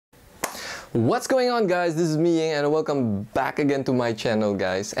What's going on, guys? This is me Ying and welcome back again to my channel,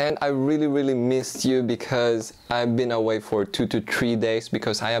 guys. And I really missed you because I've been away for 2 to 3 days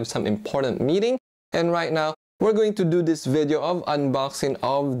because I have some important meeting. And right now we're going to do this video of unboxing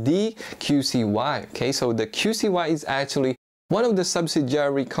of the Qcy. Okay, so the Qcy is actually one of the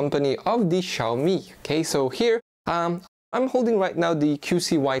subsidiary company of the Xiaomi. Okay, so here I'm holding right now the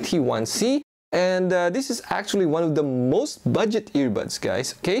Qcy T1C, and this is actually one of the most budget earbuds,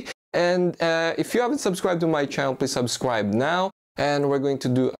 guys. Okay. And if you haven't subscribed to my channel, please subscribe now. And we're going to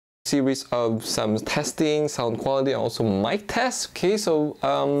do a series of some testing, sound quality, and also mic tests. Okay, so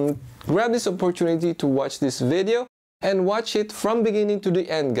grab this opportunity to watch this video and watch it from beginning to the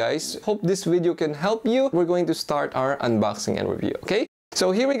end, guys. Hope this video can help you. We're going to start our unboxing and review. Okay,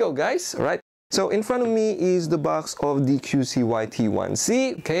 so here we go, guys. All right. So in front of me is the box of the Qcy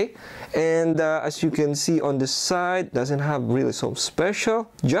T1C, okay? And as you can see on the side, doesn't have really so special.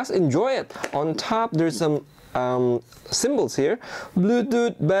 Just enjoy it. On top, there's some symbols here: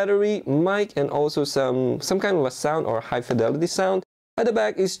 Bluetooth, battery, mic, and also some kind of a sound or high fidelity sound. At the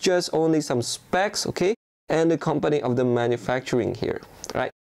back is just only some specs, okay? And the company of the manufacturing here,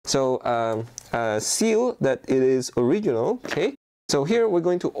 right? So seal that it is original, okay? So here we're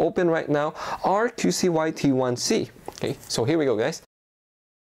going to open right now our Qcy T1C. Okay, so here we go, guys.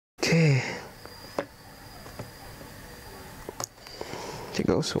 Okay. There you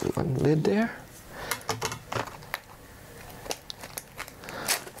go, so one lid there.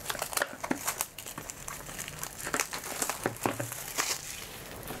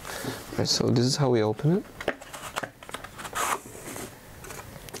 Alright, so this is how we open it.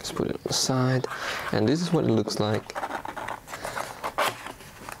 Let's put it on the side, and this is what it looks like.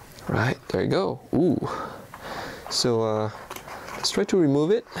 Right, there you go. Ooh. So let's try to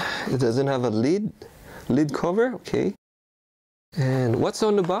remove it. It doesn't have a lid cover, okay. And what's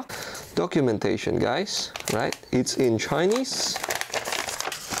on the box? Documentation, guys, right? It's in Chinese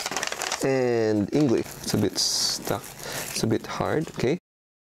and English. It's a bit stuck. It's a bit hard, okay.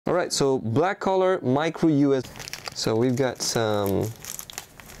 All right, so black color, micro USB. So we've got some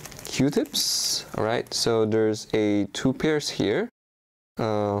Q-tips. All right, so there's 2 pairs here.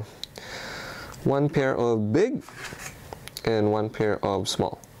 1 pair of big and 1 pair of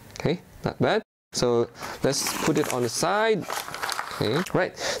small. Okay, not bad. So let's put it on the side. Okay,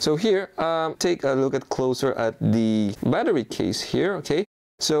 right. So here, take a look closer at the battery case here. Okay,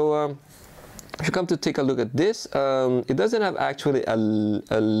 so if you come to take a look at this, it doesn't have actually a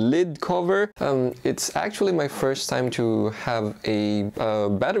lid cover. It's actually my first time to have a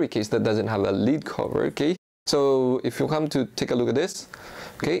battery case that doesn't have a lid cover. Okay. So if you come to take a look at this,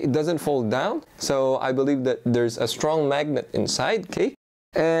 okay, it doesn't fold down. So I believe that there's a strong magnet inside, okay?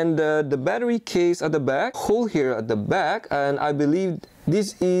 And the battery case at the back, hole here at the back, and I believe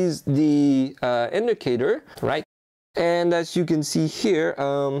this is the indicator, right? And as you can see here,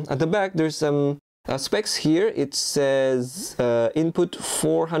 at the back, there's some specs here. It says input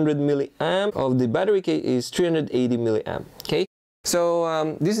 400 milliamp of the battery case is 380 milliamp, okay?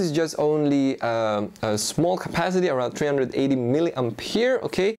 So this is just only a small capacity, around 380 milliampere,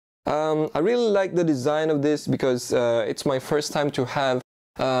 okay? I really like the design of this because it's my first time to have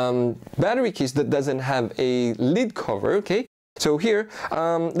battery case that doesn't have a lid cover, okay? So here,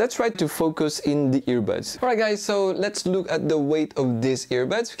 let's try to focus in the earbuds. Alright, guys, so let's look at the weight of these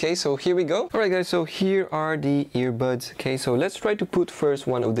earbuds, okay? So here we go. Alright, guys, so here are the earbuds, okay? So let's try to put first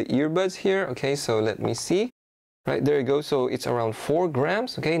one of the earbuds here, okay? So let me see. Right, there you go. So it's around 4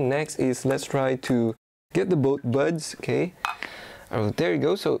 grams. Okay, next is let's try to get the both buds. Okay, there you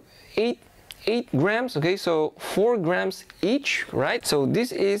go. So 8 grams. Okay, so 4 grams each. Right, so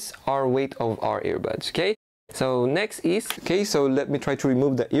this is our weight of our earbuds. Okay, so next is, okay, so let me try to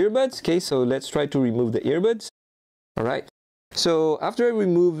remove the earbuds. Okay, so let's try to remove the earbuds. All right, so after I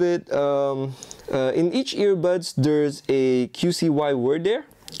remove it, in each earbuds there's a Qcy word there.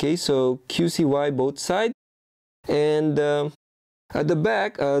 Okay, so Qcy both sides. And at the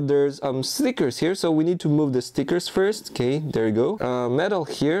back, there's stickers here, so we need to move the stickers first. Okay, there you go. Metal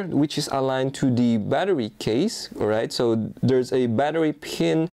here, which is aligned to the battery case. All right, so there's a battery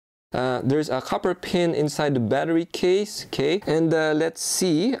pin. There's a copper pin inside the battery case. Okay, and let's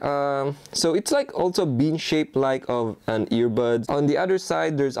see. So it's like also bean shaped like of an earbud. On the other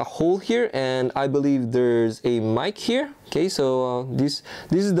side, there's a hole here, and I believe there's a mic here. Okay, so this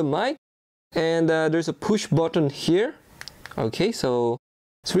is the mic. And there's a push button here. Okay, so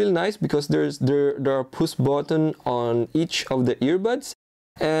it's really nice because there are push button on each of the earbuds.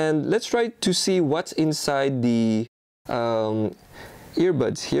 And let's try to see what's inside the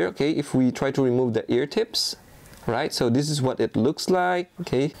earbuds here. Okay, if we try to remove the ear tips, right? So this is what it looks like.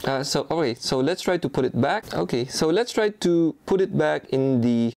 Okay, so let's try to put it back. Okay, so let's try to put it back in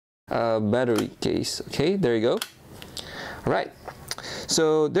the battery case. Okay, there you go. All right,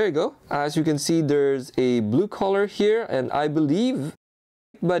 so there you go. As you can see, there's a blue color here, and I believe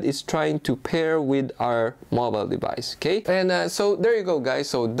but it's trying to pair with our mobile device. Okay, and so there you go, guys.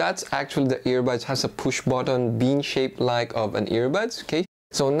 So that's actually the earbuds. Has a push button bean shaped like of an earbuds. Okay,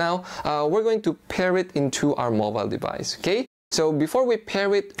 so now we're going to pair it into our mobile device. Okay, so before we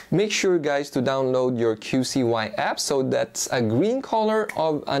pair it, make sure, guys, to download your QCY app. So that's a green color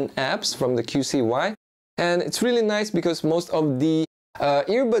of an apps from the QCY, and it's really nice because most of the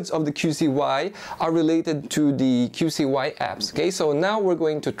earbuds of the QCY are related to the QCY apps. Okay, so now we're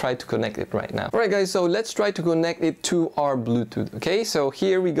going to try to connect it right now. Alright, guys, so let's try to connect it to our Bluetooth. Okay, so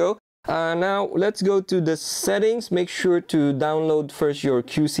here we go. Now let's go to the settings. Make sure to download first your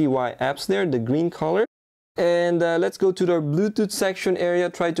QCY apps there, the green color, and let's go to the Bluetooth section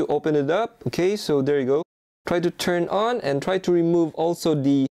area. Try to open it up. Okay, so there you go. Try to turn on and try to remove also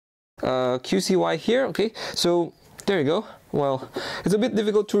the QCY here. Okay, so there you go. Well, it's a bit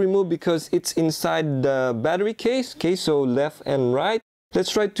difficult to remove because it's inside the battery case. Okay, so left and right. Let's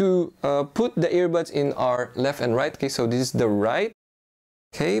try to put the earbuds in our left and right. Okay, so this is the right.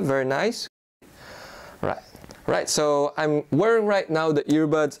 Okay, very nice. Right, so I'm wearing right now the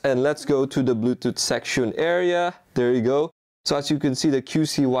earbuds, and let's go to the Bluetooth section area. There you go. So as you can see, the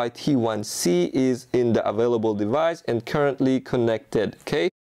Qcy T1C is in the available device and currently connected. Okay.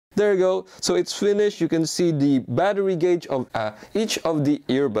 There you go. So it's finished. You can see the battery gauge of each of the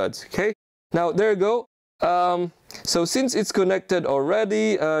earbuds. Okay. Now there you go. So since it's connected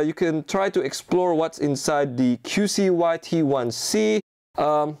already, you can try to explore what's inside the Qcy T1C.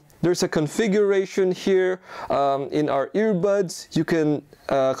 There's a configuration here in our earbuds. You can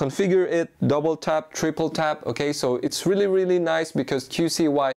configure it, double tap, triple tap. Okay. So it's really nice because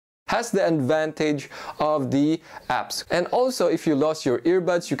QCY has the advantage of the apps. And also, if you lost your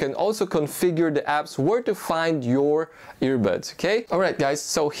earbuds, you can also configure the apps where to find your earbuds. Okay, all right, guys,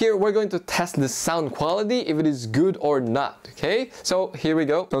 so here we're going to test the sound quality, if it is good or not. Okay, so here we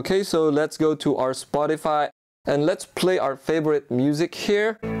go. Okay, so let's go to our Spotify and let's play our favorite music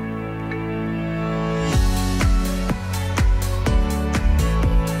here.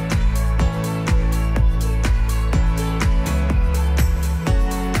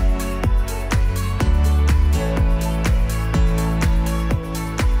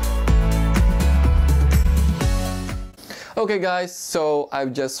 Okay, guys, so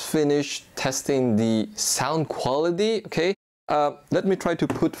I've just finished testing the sound quality. Okay, let me try to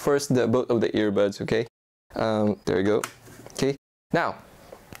put first both of the earbuds. Okay, there you go. Okay, now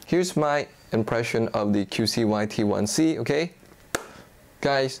here's my impression of the Qcy T1C. Okay,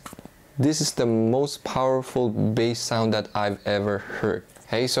 guys, this is the most powerful bass sound that I've ever heard.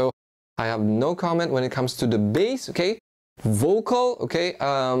 Okay, so I have no comment when it comes to the bass. Okay, vocal, okay,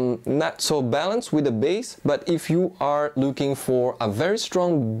 not so balanced with the bass, but if you are looking for a very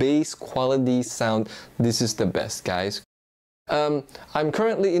strong bass quality sound, this is the best, guys. I'm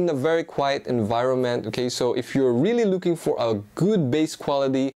currently in a very quiet environment. Okay, so if you're really looking for a good bass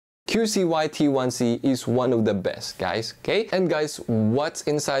quality, Qcy T1C is one of the best, guys. Okay, and guys, what's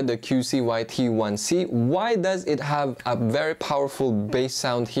inside the Qcy T1C? Why does it have a very powerful bass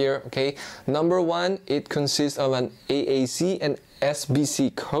sound here? Okay, number one, it consists of an AAC and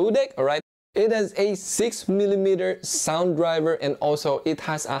SBC codec. All right, it has a 6mm sound driver, and also it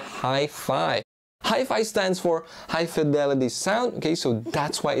has a hi-fi. Hi-fi stands for high fidelity sound. Okay, so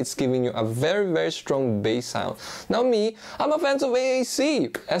that's why it's giving you a very strong bass sound. Now me, I'm a fan of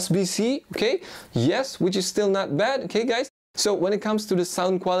AAC, SBC, okay, yes, which is still not bad. Okay, guys, so when it comes to the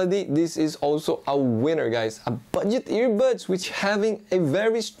sound quality, this is also a winner, guys. A budget earbuds which having a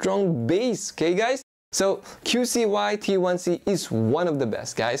very strong bass. Okay, guys, so Qcy T1C is one of the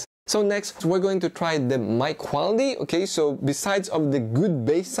best, guys. So next, we're going to try the mic quality. Okay, so besides of the good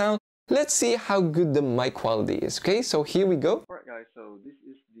bass sound, let's see how good the mic quality is. Okay, so here we go. Alright, guys, so this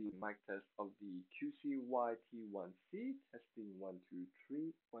is the mic test of the Qcy T1C. Testing 1 2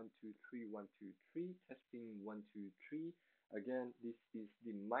 3 1 2 3 1 2 3. Testing 1 2 3. Again, this is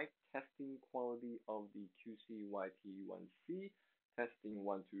the mic testing quality of the Qcy T1C. Testing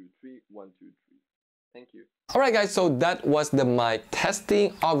 1 2 3 1 2 3. Thank you. Alright, guys, so that was the mic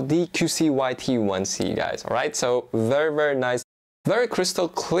testing of the Qcy T1C, guys. Alright, so very nice. Very crystal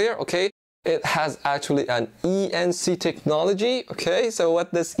clear. Okay, it has actually an ENC technology. Okay, so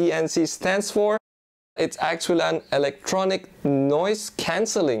what does ENC stands for? It's actually an electronic noise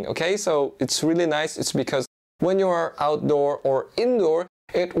cancelling. Okay, so it's really nice. It's because when you are outdoor or indoor,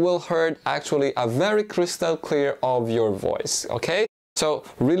 it will heard actually a very crystal clear of your voice, okay? So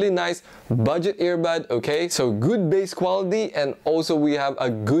really nice budget earbud, okay? So good bass quality, and also we have a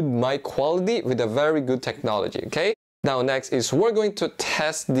good mic quality with a very good technology, okay? Now next is we're going to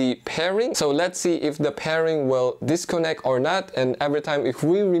test the pairing. So let's see if the pairing will disconnect or not, and every time if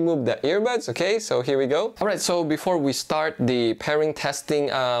we remove the earbuds, okay? So here we go. All right, so before we start the pairing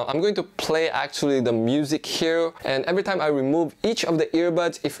testing, I'm going to play actually the music here, and every time I remove each of the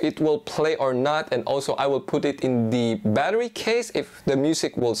earbuds, if it will play or not, and also I will put it in the battery case if the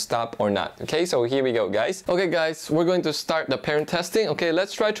music will stop or not, okay? So here we go, guys. Okay guys, we're going to start the pairing testing. Okay,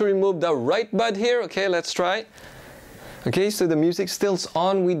 let's try to remove the right bud here. Okay, let's try. Okay, so the music still's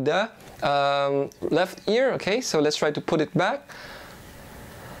on with the left ear. Okay, so let's try to put it back.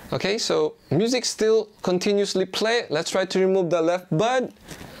 Okay, so music still continuously play. Let's try to remove the left bud.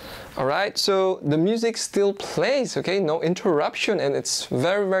 All right, so the music still plays. Okay, no interruption, and it's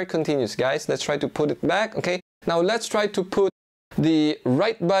very, very continuous, guys. Let's try to put it back. Okay, now let's try to put the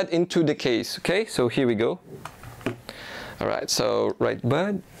right bud into the case. Okay, so here we go. All right, so right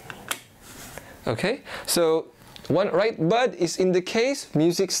bud. Okay, so one right bud is in the case,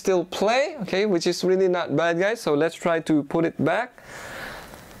 music still play, okay, which is really not bad, guys. So let's try to put it back.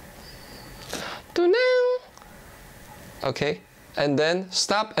 Okay, and then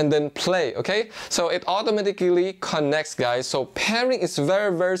stop and then play, okay? So it automatically connects, guys. So pairing is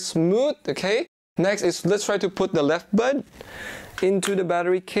very, very smooth, okay? Next is let's try to put the left bud into the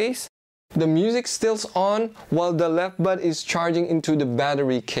battery case. The music still's on while the left bud is charging into the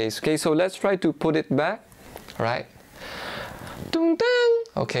battery case, okay? So let's try to put it back. Right.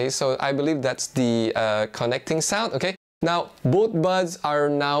 Okay, so I believe that's the connecting sound. Okay, now both buds are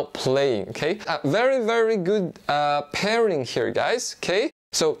now playing. Okay, very, very good pairing here, guys. Okay,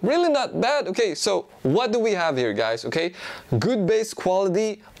 so really not bad. Okay, so what do we have here, guys? Okay, good bass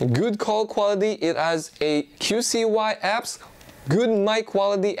quality, good call quality. It has a QCY apps, good mic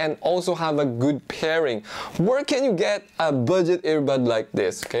quality, and also have a good pairing. Where can you get a budget earbud like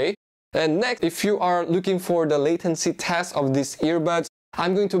this? Okay. And next, if you are looking for the latency test of these earbuds,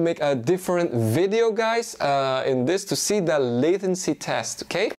 I'm going to make a different video, guys, in this to see the latency test,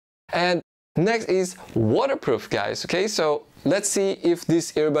 okay? And next is waterproof, guys, okay? So let's see if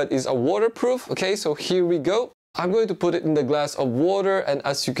this earbud is a waterproof, okay? So here we go. I'm going to put it in the glass of water, and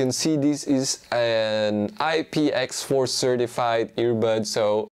as you can see, this is an IPX4 certified earbud,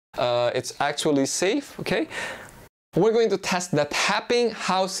 so it's actually safe, okay? We're going to test the tapping,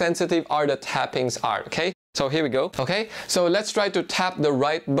 how sensitive are the tappings are, okay? So here we go, okay? So let's try to tap the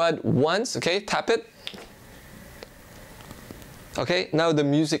right bud once, okay? Tap it. Okay, now the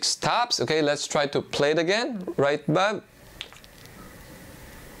music stops, okay? Let's try to play it again, right bud.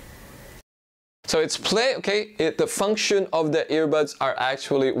 So it's play, okay? The function of the earbuds are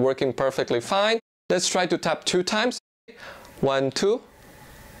actually working perfectly fine. Let's try to tap 2 times. 1, 2.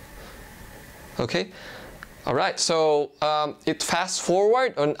 Okay. All right, so it fast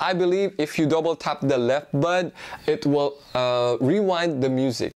forward, and I believe if you double tap the left bud, it will rewind the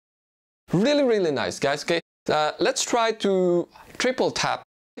music. Really, really nice, guys. Okay, let's try to triple tap.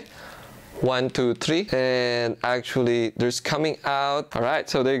 1, 2, 3, and actually there's coming out. All right,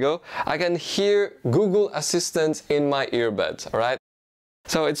 so there you go. I can hear Google Assistant in my earbuds. All right,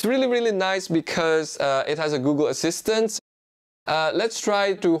 so it's really, really nice because it has a Google Assistant. Let's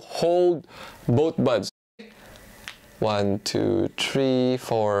try to hold both buds. 1, 2, 3,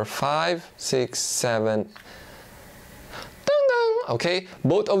 4, 5, 6, 7. Okay,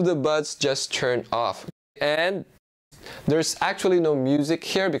 both of the buds just turned off, and there's actually no music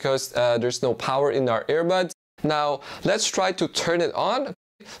here because there's no power in our earbuds. Now let's try to turn it on.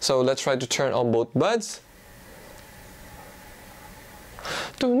 So let's try to turn on both buds.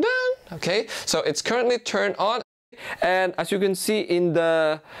 Okay, so it's currently turned on, and as you can see in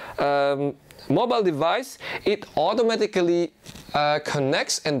the mobile device, it automatically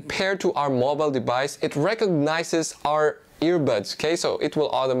connects and pairs to our mobile device. It recognizes our earbuds, okay? So it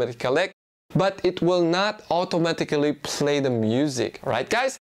will automatically collect, but it will not automatically play the music, right,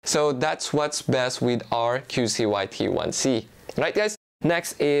 guys? So that's what's best with our Qcy T1C, right, guys?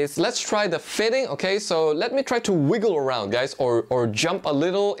 Next is, let's try the fitting, okay? So let me try to wiggle around, guys, or jump a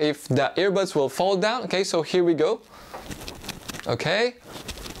little if the earbuds will fall down, okay? So here we go. Okay.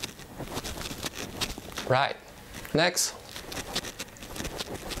 Right, next.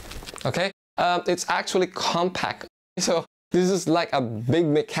 Okay, it's actually compact. So this is like a big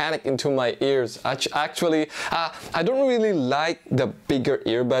mechanic into my ears. Actually, I don't really like the bigger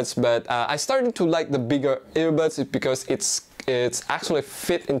earbuds, but I started to like the bigger earbuds because it's actually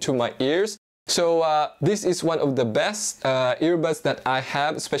fit into my ears. So this is one of the best earbuds that I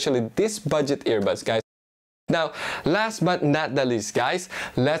have, especially this budget earbuds, guys. Now, last but not the least, guys,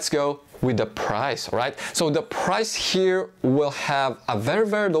 let's go with the price, right? So the price here will have a very,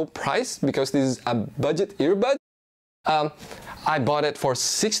 very low price because this is a budget earbud. I bought it for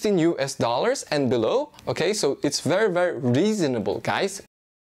 $16 US and below, okay? So it's very, very reasonable, guys.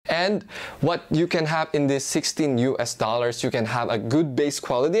 And what you can have in this $16 US, you can have a good bass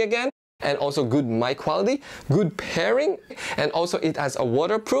quality again, and also good mic quality, good pairing, and also it has a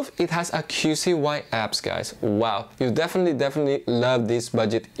waterproof, it has a QCY apps, guys. Wow, you definitely love these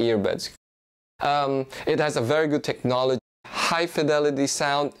budget earbuds. It has a very good technology, high fidelity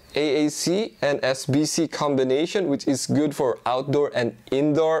sound, AAC and SBC combination, which is good for outdoor and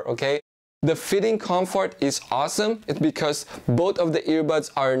indoor, okay? The fitting comfort is awesome. It's because both of the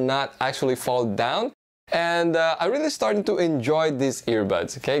earbuds are not actually fall down. And I'm really starting to enjoy these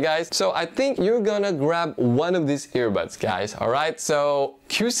earbuds, okay guys? So I think you're gonna grab one of these earbuds, guys, alright? So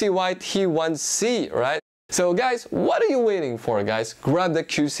Qcy T1C, right? So guys, what are you waiting for, guys? Grab the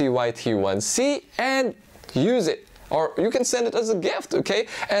Qcy T1C and use it. Or you can send it as a gift, okay?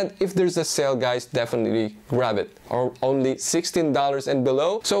 And if there's a sale, guys, definitely grab it. Or only $16 and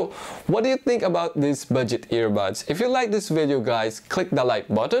below. So what do you think about these budget earbuds? If you like this video, guys, click the like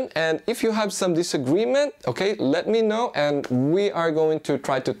button. And if you have some disagreement, okay, let me know. And we are going to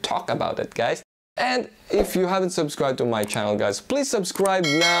try to talk about it, guys. And if you haven't subscribed to my channel, guys, please subscribe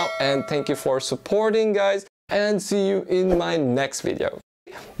now. And thank you for supporting, guys. And see you in my next video.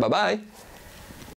 Bye-bye.